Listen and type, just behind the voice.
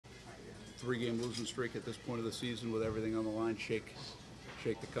three-game losing streak at this point of the season with everything on the line shake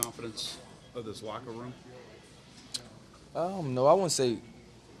the confidence of this locker room? No, I wouldn't say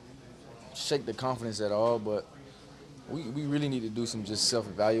shake the confidence at all, but we really need to do some just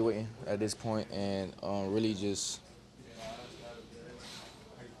self-evaluating at this point and really just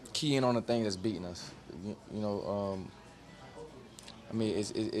key in on the thing that's beating us. You know, I mean,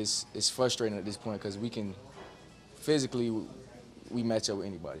 it's frustrating at this point because we can physically we match up with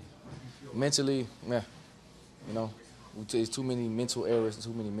anybody. Mentally, you know, it's too many mental errors,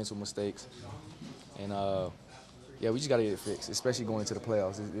 too many mental mistakes, and yeah, we just got to get it fixed, especially going into the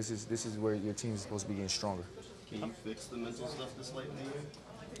playoffs. This is where your team is supposed to be getting stronger. Can you fix the mental stuff this late in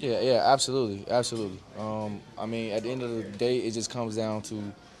the year? Yeah, absolutely, absolutely. I mean, at the end of the day, it just comes down to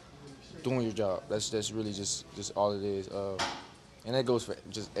doing your job. That's really just all it is, and that goes for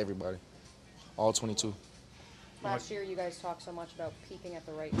just everybody, all 22. Last year, you guys talked so much about peaking at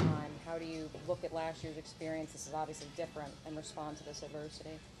the right time. How do you look at last year's experience? This is obviously different and respond to this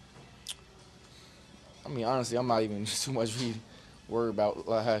adversity. I mean, honestly, I'm not even too much worried about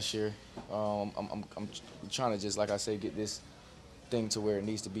last year. I'm trying to just, like I say, get this thing to where it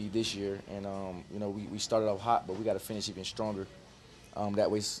needs to be this year. And, you know, we started off hot, but we got to finish even stronger. That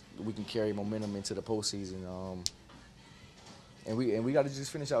way we can carry momentum into the postseason. And we got to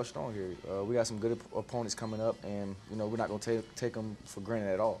just finish out strong here. We got some good opponents coming up, and, you know, we're not going to take them for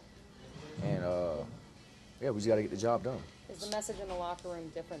granted at all. And, yeah, we just got to get the job done. Is the message in the locker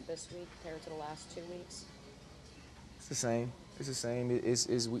room different this week compared to the last 2 weeks? It's the same. It's the same.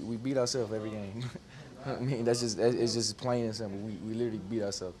 We beat ourselves every game. I mean, it's just plain and simple. We literally beat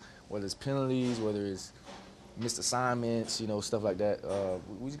ourselves. Whether it's penalties, whether it's missed assignments, you know, stuff like that.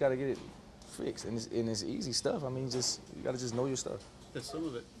 We just got to get it fixed, and it's easy stuff. I mean, you got to just know your stuff. Does some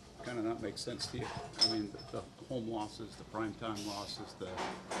of it kind of not make sense to you? I mean, the home losses, the primetime losses, the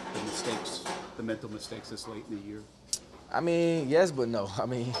mistakes, the mental mistakes this late in the year. I mean, yes, but no. I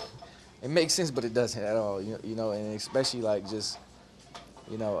mean, it makes sense, but it doesn't at all. You know, and especially like just,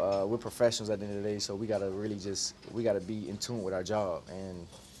 you know, we're professionals at the end of the day, so we gotta really we gotta be in tune with our job, and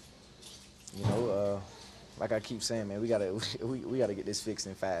you know, like I keep saying, man, we gotta get this fixed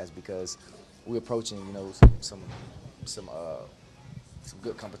and fast because we're approaching, you know, some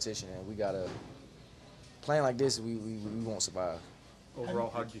good competition, and we gotta playing like this, we won't survive.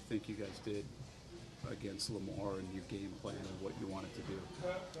 Overall, how did you think you guys did against Lamar and your game plan and what you wanted to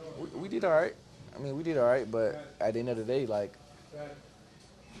do? We did all right. I mean, we did all right, but at the end of the day, like,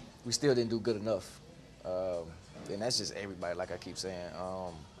 we still didn't do good enough. And that's just everybody, like I keep saying.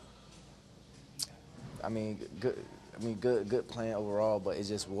 I mean, good plan overall, but it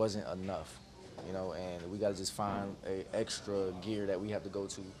just wasn't enough, you know. And we got to just find a extra gear that we have to go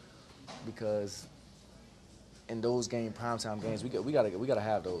to, because in those primetime games, we gotta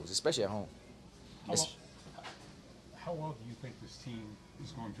have those, especially at home. How well do you think this team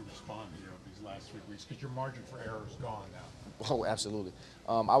is going to respond here these last 3 weeks? Because your margin for error is gone now. Oh, absolutely.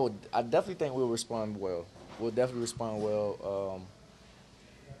 I definitely think we'll respond well. We'll definitely respond well.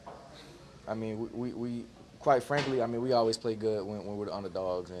 I mean, we quite frankly, I mean, we always play good when we're the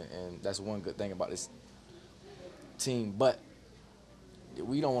underdogs, and that's one good thing about this team. But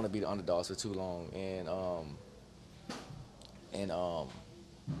we don't want to be the underdogs for too long, and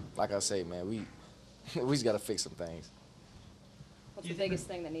like I say, man, we just got to fix some things. What's the biggest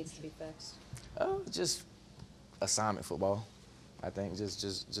thing that needs to be fixed? Just assignment football. I think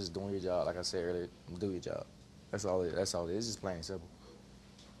just doing your job. Like I said earlier, do your job. That's all it is. It's just plain and simple.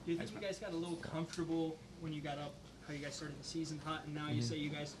 Do you think you guys got a little comfortable when you got up, how you guys started the season hot, and now you say you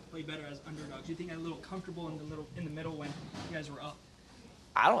guys play better as underdogs? Do you think you got a little comfortable in the middle when you guys were up?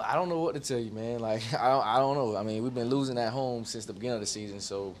 I don't know what to tell you, man. Like, I don't know. I mean, we've been losing at home since the beginning of the season,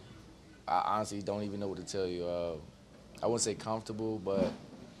 so I honestly don't even know what to tell you. I wouldn't say comfortable, but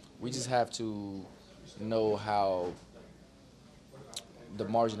we just have to know how the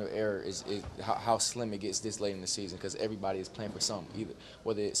margin of error is how slim it gets this late in the season, because everybody is playing for something, either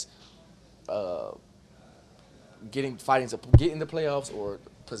whether it's fighting to get in the playoffs or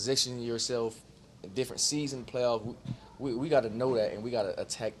positioning yourself in different season playoffs. We got to know that, and we got to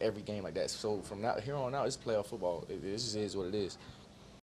attack every game like that. So from here on out, it's playoff football. It just is what it is.